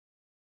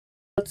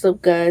What's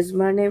up, guys?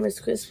 My name is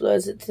Chris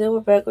Flores, and today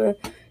we're back with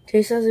a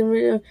taste testing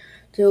video.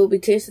 Today we'll be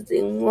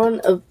tasting one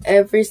of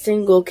every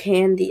single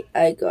candy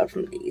I got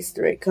from the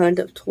Easter egg hunt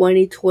of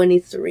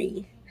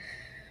 2023.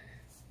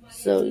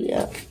 So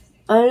yeah,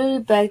 I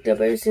already backed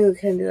up every single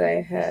candy that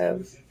I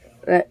have,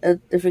 a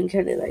different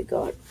candy that I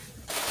got.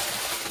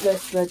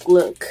 Let's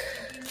look.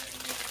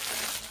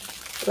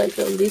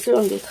 These are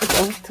only I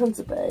have tons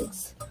of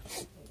bags.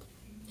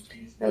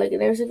 And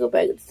in every single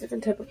bag, it's a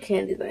different type of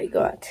candy that I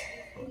got.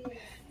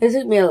 It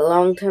took me a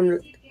long time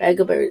to bag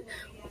up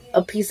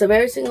a piece of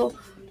every single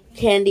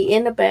candy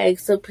in a bag.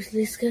 So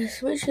please,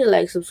 guys, make sure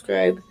to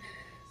subscribe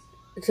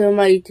to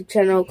my YouTube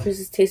channel,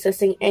 Chris's Taste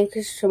Testing, and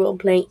Chris Trouble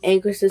Playing,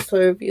 and Chris's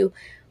Toy Review.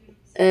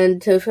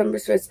 And to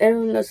members,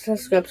 everyone else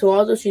subscribe to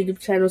all those YouTube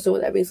channels. So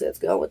with that being said, let's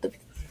go with the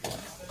video.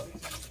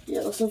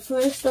 Yeah, so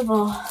first of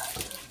all,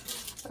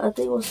 I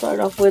think we'll start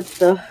off with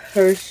the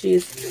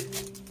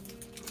Hershey's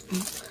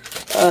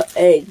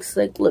eggs.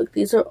 Look,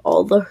 these are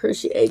all the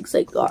Hershey eggs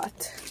I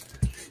got.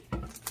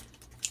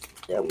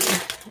 I'm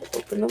gonna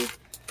open them,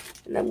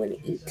 and I'm gonna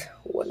eat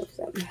one of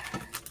them.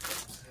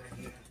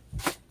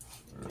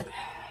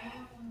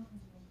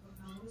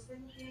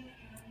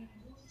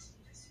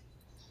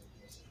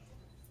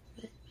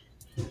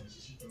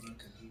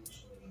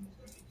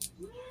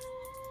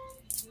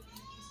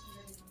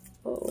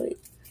 Oh wait,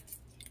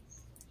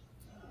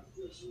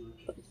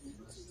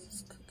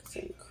 it's cookies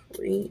and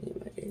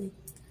cream. I didn't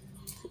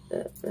see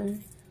that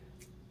right.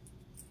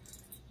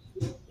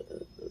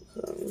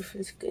 I'm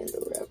just getting the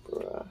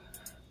wrapper off.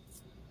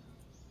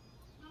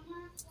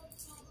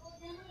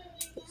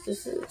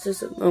 It's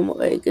just a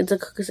normal egg. It's a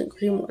cookies and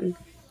cream one.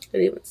 I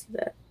didn't even see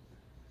that.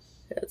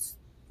 Let's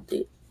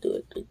do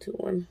it. 3, 2,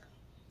 1.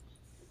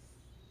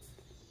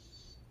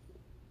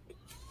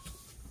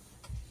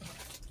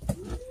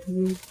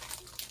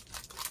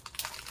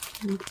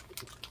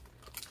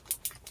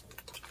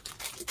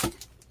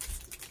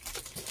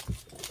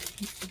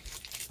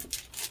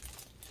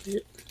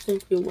 Cookies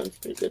and cream one's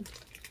pretty good.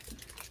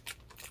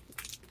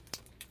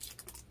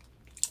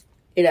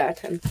 8 out of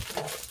 10.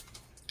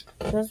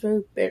 That's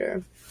very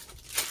bitter.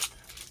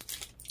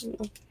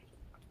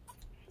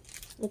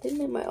 I think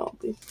they might all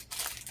be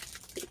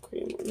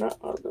cream, or not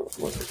all of them,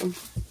 most of them.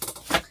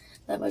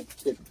 That might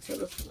be good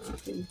sort of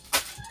thing.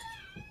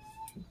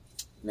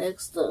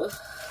 Next, go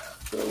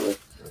with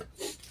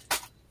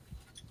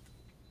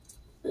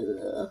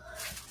the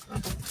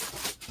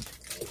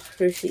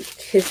Hershey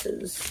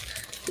Kisses,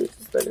 which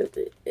is better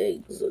than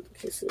eggs with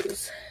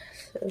kisses.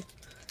 So,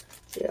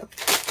 yeah.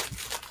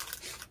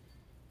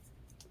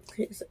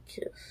 Here's a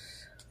kiss.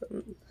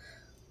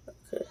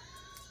 Okay.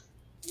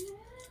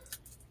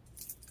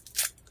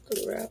 The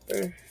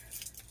wrapper.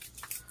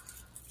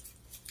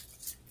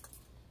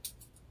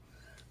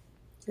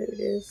 There it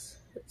is.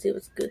 Let's see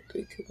what's good.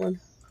 3, 2, 1.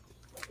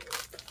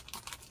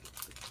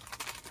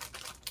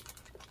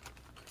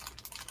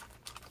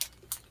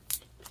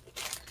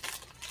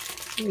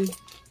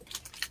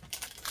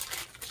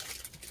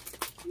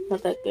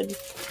 Not that good.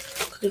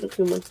 Cookies and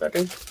cream one's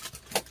better.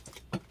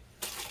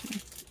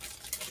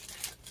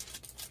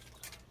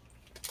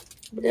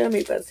 But they're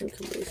made by the same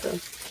company, so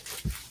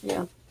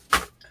yeah.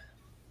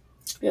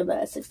 Give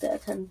that a 6 out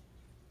of 10.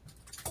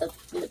 That's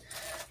good.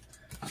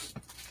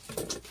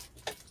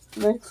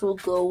 Next we'll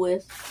go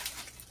with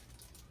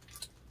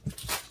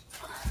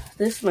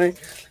this one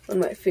of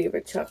my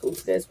favorite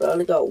chocolates, guys, but I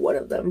only got one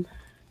of them.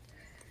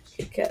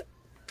 Kit Kat.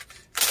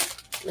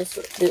 This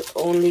is the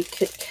only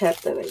Kit Kat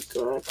that I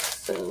got,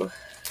 so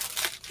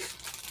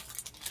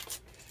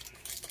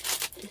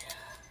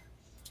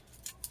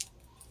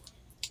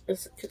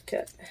it's a Kit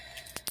Kat.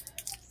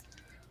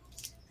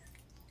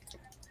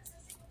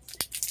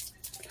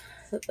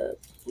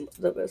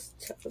 The best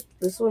chocolate.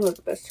 This is one of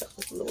the best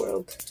chocolates in the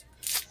world.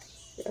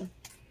 Yeah.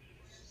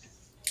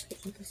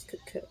 This Kit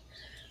Kat.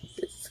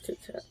 This is Kit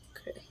Kat.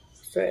 Okay.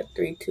 Let's try it.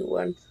 3, 2,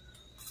 1.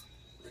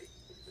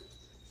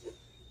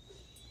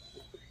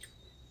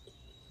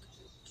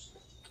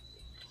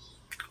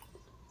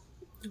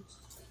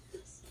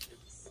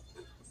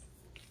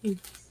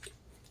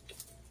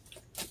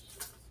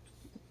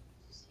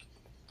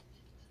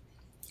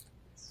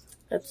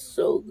 That's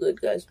so good,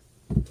 guys.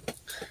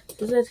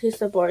 Does that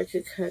taste of bar?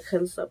 Kit Kat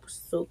kind of stuff is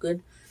so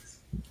good.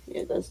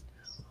 Yeah, guys.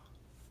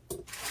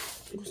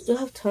 We still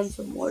have tons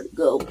of more to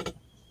go.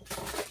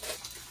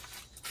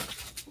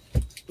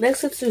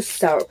 Next, let's do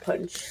Sour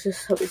Punch. This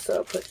is how many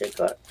Sour Punch I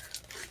got.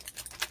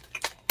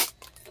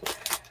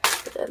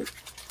 Then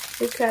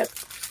Kit Kat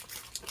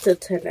to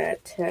 10 out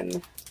of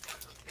 10.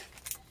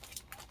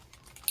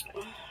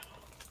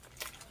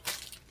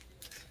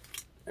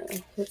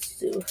 Let's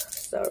do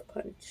Sour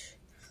Punch.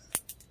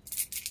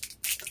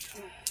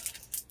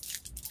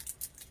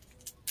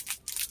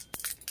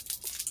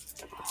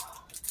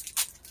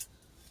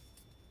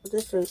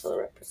 This one's all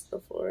wrappers on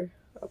the floor.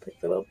 I'll pick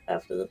them up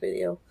after the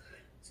video.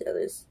 So yeah,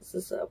 this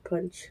is Sour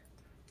Punch.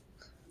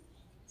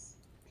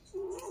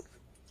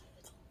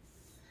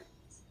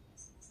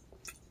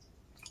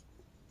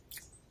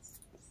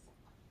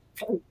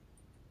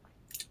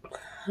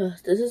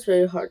 This is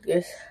very hard,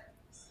 guys.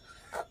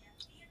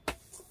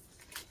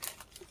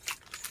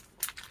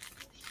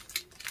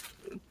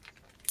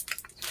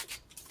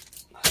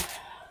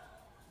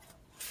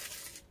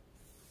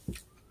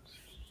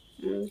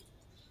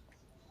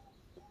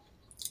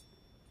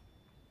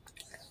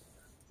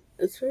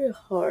 It's very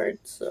hard,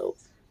 so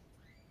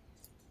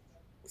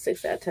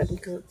 6 out of 10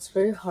 because it's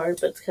very hard,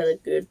 but it's kind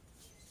of good.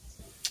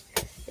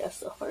 Yeah, it's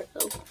so hard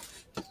though.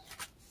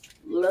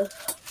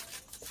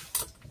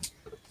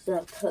 So I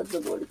have tons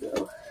of more to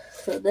go.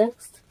 So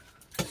next,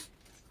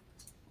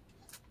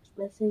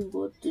 I think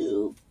we'll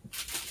do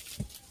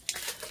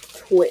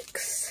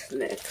Twix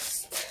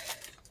next.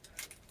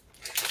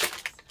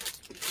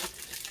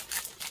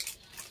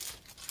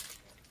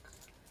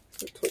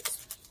 So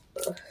Twix.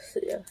 So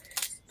yeah,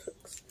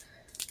 Twix.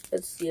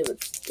 Let's see if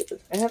it's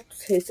good. I have to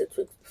taste the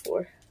Twix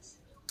before.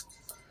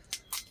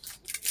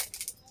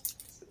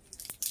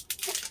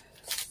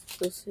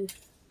 Let's see.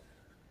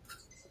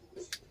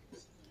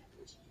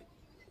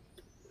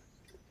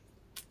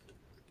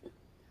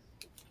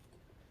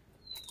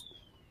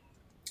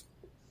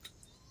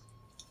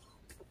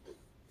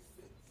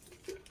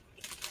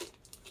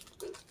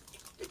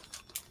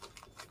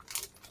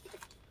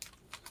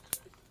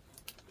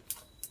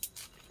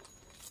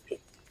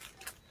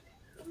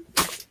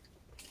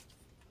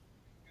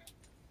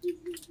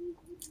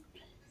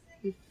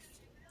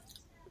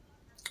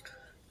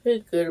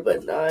 Pretty good,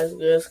 but not as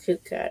good as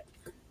Kit Kat.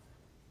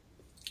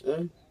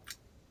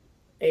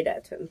 8 out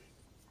of 10.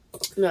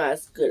 Not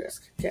as good as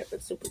Kit Kat,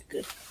 but super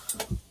good.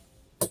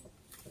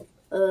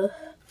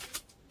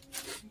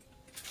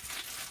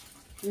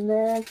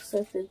 Next,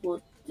 I think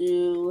we'll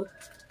do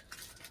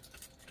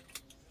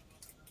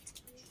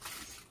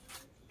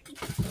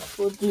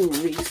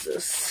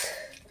Reese's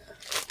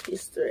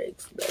Easter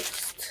eggs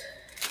next.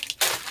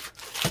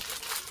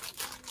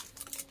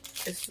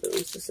 It's the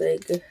Reese's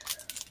egg.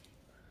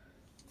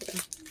 Yeah.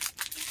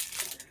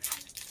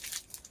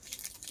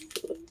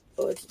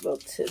 Oh, it's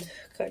melted,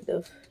 kind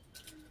of.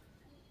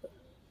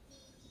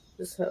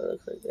 This is how it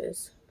looks like,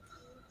 guys.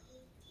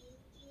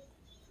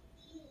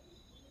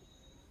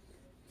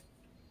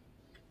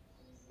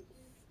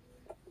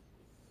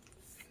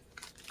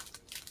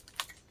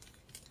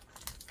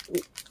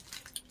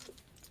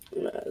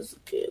 Not as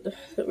good.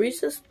 The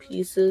Reese's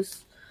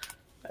Pieces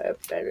are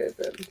better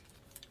than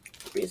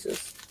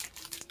Reese's.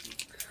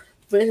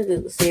 Basically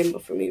the same,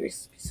 but for me,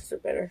 Reese's Pieces are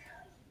better.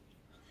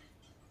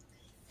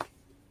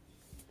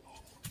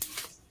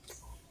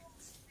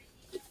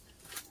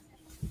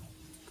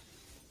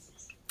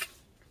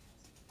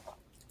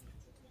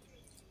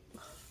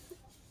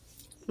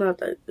 Not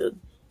that good.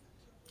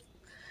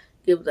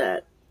 Give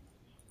that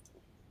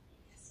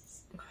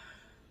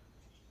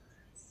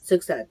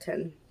 6 out of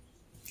 10.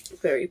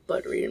 Very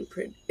buttery and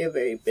pretty,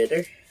 very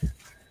bitter.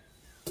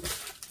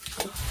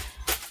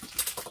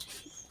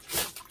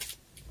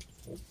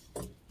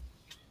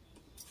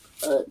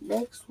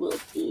 Next we'll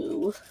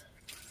do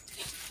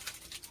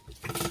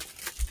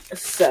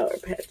Sour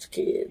Patch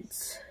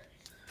Kids.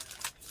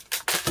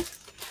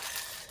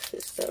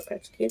 This Sour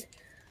Patch Kid.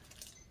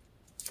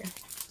 Yeah.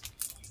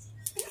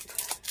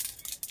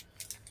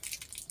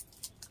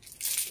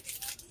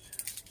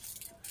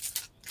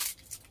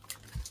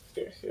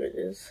 Here it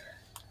is.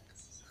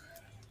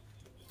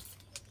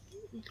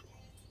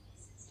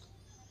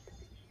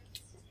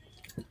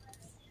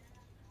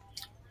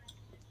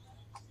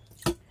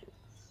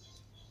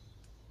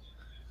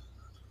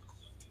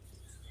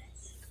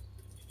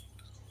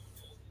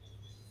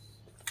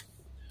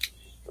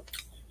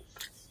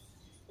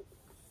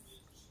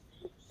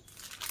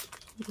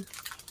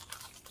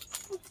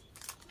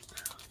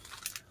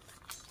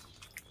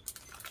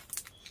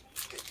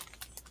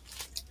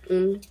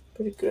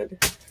 Pretty good.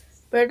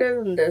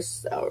 Better than this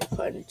Sour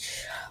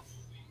Punch.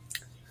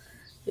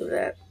 Give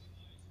that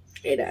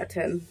 8 out of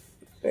 10.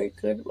 Very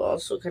good, but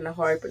also kind of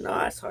hard, but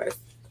not as hard.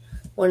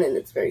 One, and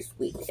it's very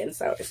sweet and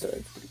sour, so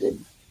it's pretty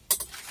good.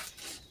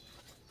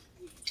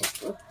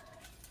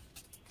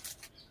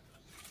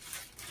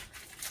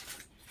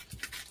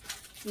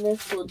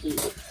 Next we'll do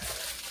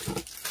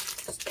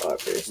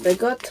Starburst. I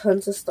got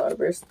tons of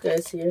Starburst,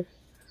 guys, here.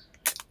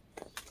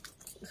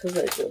 Because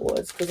I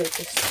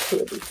just 2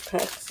 of these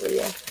packs, so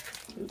yeah.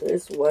 And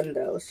there's one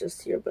that was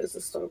just here, but it's a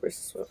Starburst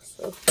as well,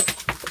 so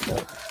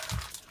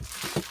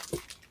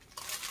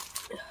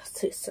let's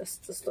taste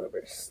test the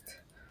Starburst.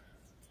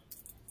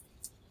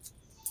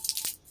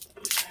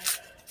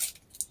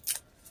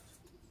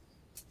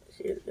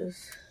 Here it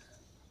is.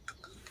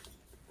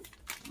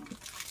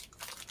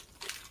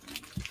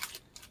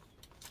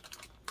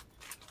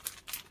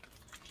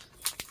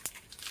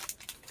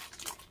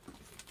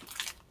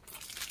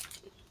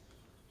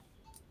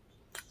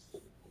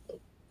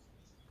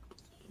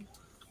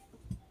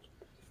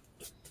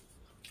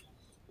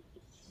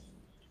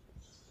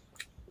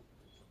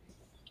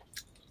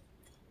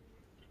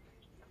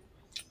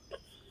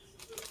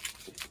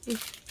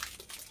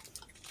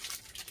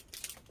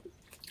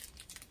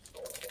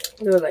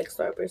 I don't like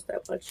Starburst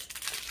that much.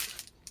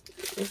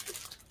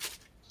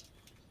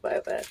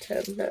 5 out of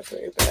 10. That's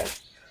very bad.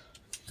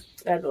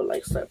 I don't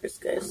like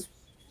Starburst, guys.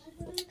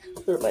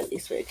 They're my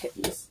least favorite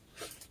candies.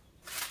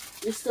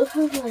 We still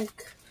have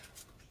like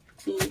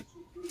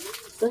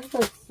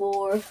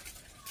 4,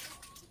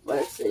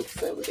 5, 6,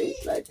 7,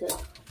 8, 9, 10.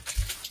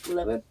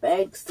 11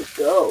 bags to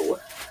go.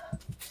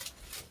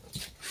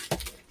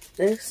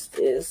 Next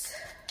is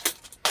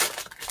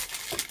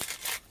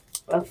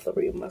a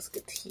Three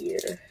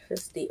Musketeer.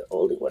 That's the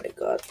only one I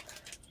got.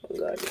 I don't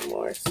got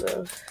anymore,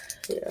 so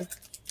yeah.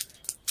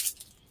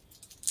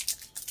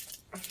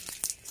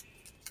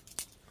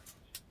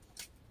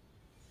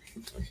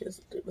 Here's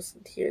the Three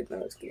Musketeer.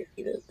 Now it's gonna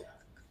eat it.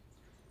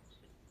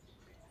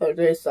 Oh, it's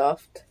very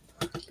soft.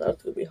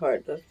 That's gonna be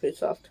hard. That's pretty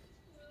soft.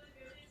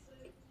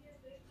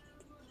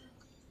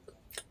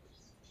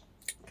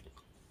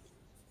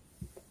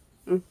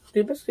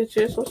 Three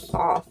Musketeer is so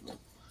soft.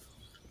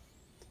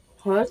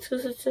 Well, that's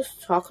because it's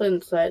just chocolate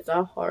inside. It's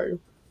not hard.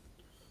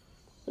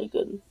 Really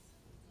good.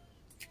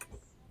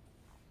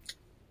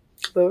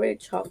 But very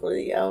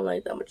chocolatey. I don't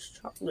like that much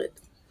chocolate.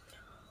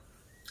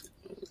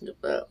 Look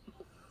at that.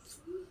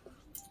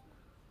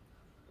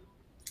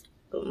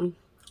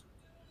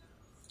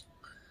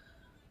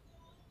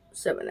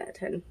 7 out of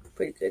 10.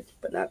 Pretty good,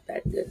 but not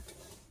that good.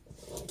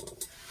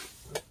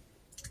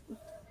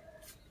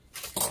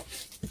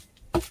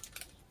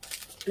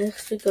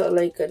 Next, we got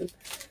like an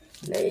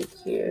egg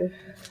here.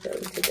 So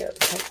we take out the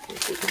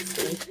package, you can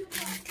see.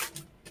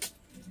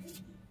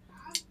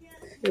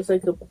 It's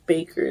like a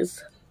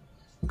baker's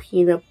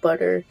peanut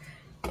butter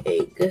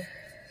egg. So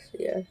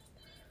yeah.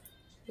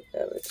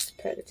 It's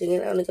packaging,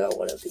 and I only got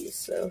one of these,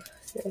 so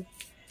yeah.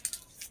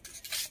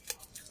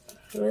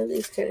 One of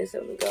these candies I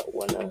only got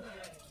one of.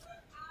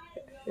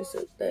 Here's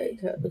what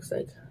that looks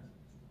like.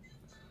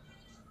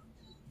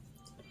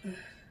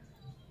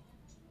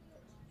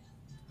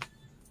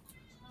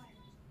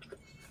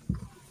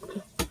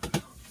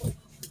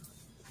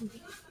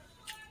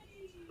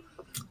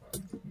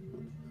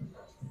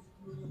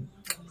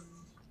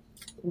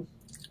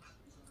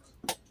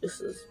 This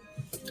is,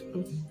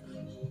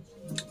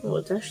 oh,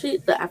 it's actually,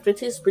 the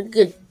aftertaste is pretty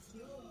good.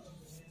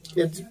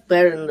 It's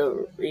better than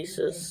the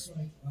Reese's.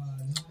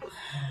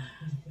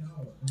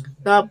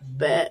 Not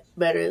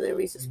better than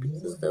Reese's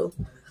Pieces though.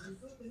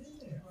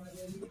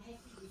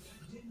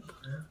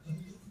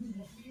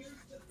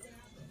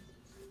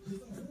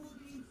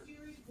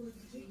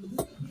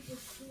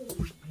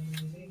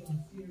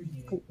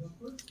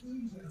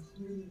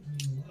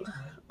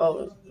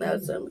 Oh, now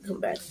it's time to come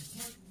back.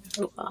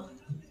 Oh, wow.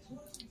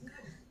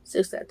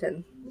 6 out of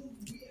 10.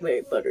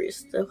 Very buttery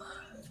still.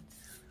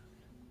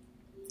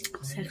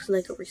 It's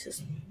actually like a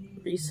Reese's.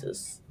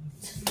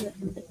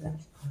 Like that.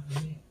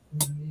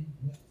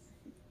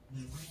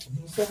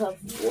 So I have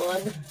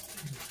 1,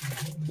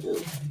 2,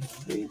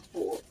 3,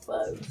 4,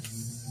 5,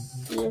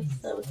 6,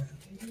 7,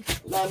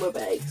 9 more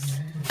bags.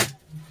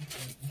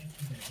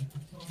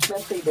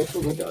 That's pretty much for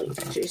the Jolly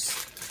Ranchers.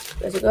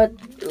 Because I got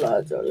a lot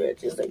of Jolly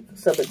Ranchers, like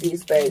some of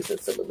these bags and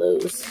some of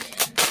those.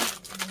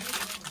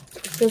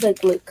 It feels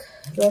like, look,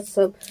 that's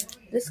some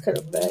this kind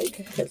of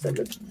bag and some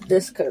of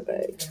this kind of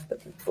bag,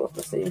 but they're both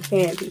the same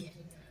candy.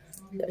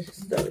 That's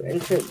just the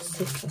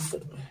entrance. It's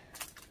good.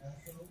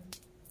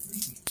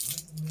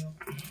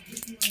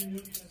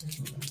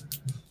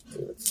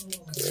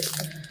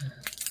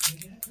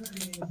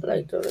 I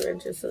like Jolly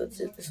Ranchers, so that's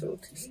it. This one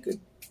tastes good.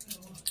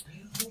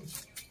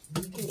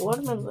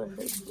 Watermelon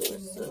is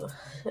good, so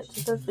it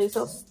just doesn't feel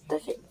so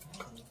sticky.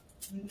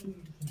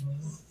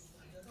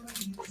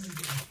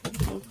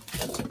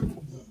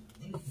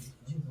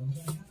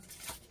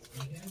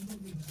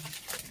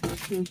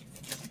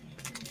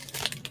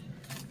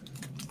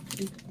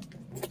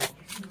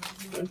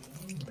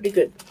 Pretty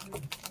good.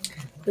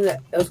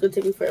 That was gonna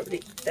take me forever to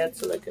eat that,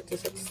 so like I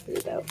just have to spit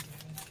it out.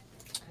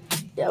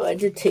 Yeah, but I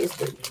did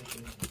taste it.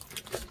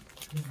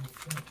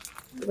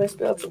 If I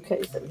spit out some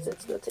candy,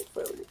 it's gonna take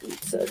forever to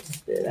eat, so I just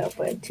spit it out.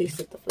 But I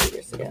tasted the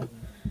flavors, so yeah,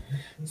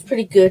 it's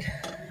pretty good.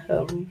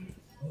 9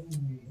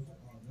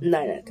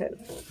 out of 10.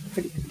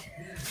 Pretty good.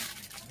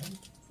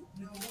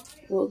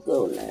 We'll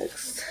go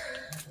next.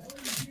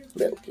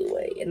 Milky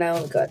Way, and I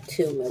only got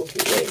 2 Milky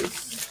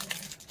Ways.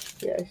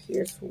 Yeah,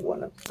 here's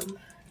one of them.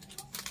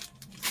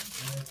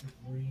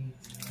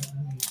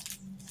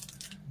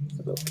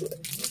 Milky Way.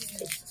 Let's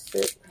take a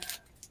sip.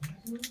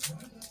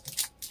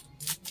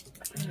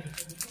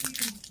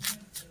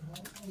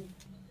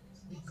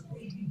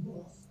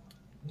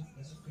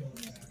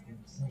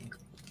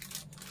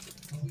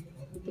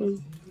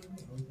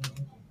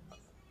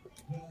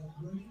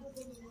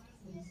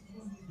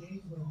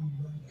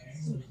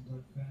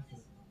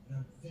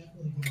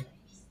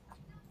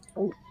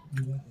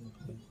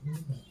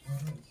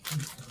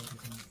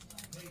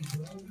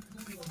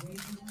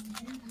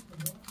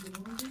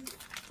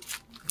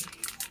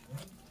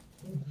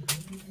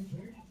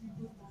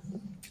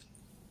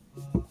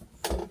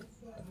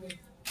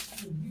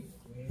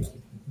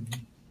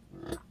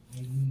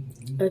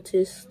 I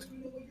taste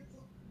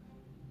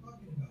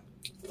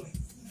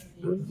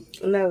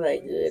not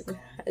that good.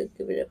 I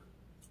give it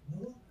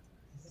a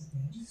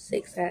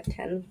 6 out of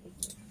 10.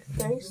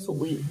 Very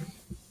sweet.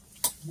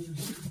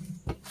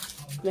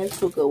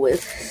 Next we'll go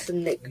with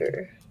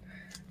Snicker.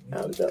 I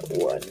only got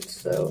 1,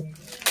 so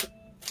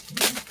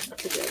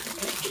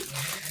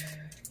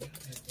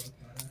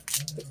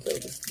that's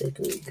the stick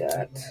we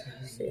got.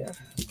 So yeah.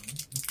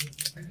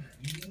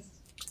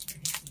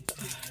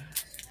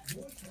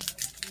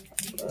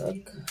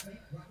 look.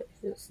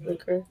 It's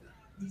thicker.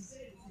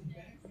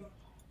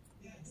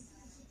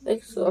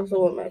 It's also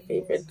one of my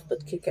favorites,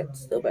 but Kit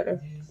Kat's still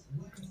better.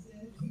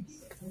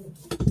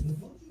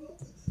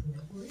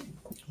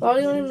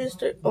 Probably only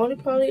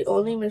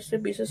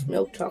Mr. Beast's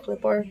milk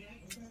chocolate bar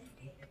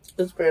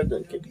is better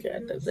than Kit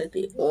Kat. That's like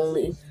the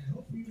only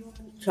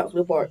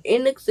chocolate bar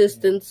in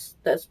existence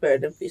that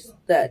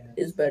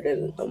is better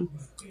than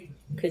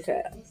Kit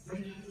Kat.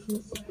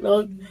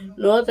 No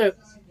other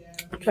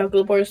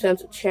chocolate bar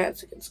stands a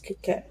chance against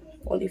Kit Kat.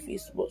 Only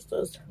Feastables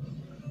does.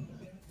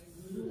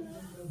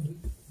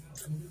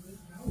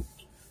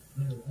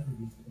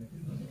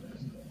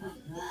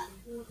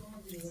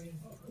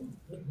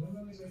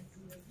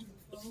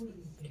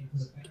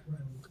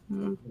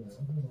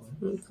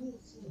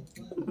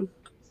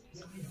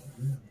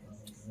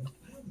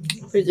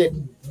 Pretty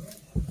good.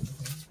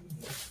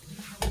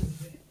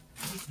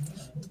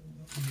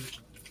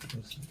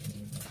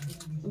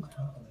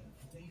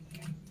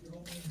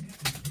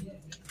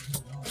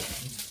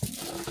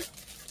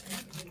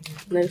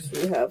 Next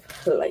we have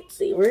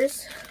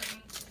lightsabers.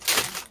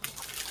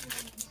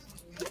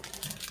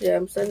 Yeah,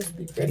 I'm starting to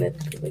speak in it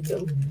to make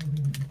them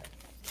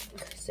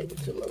take it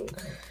too long.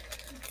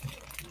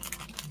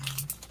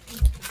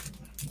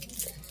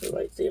 It's a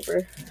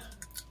lightsaber.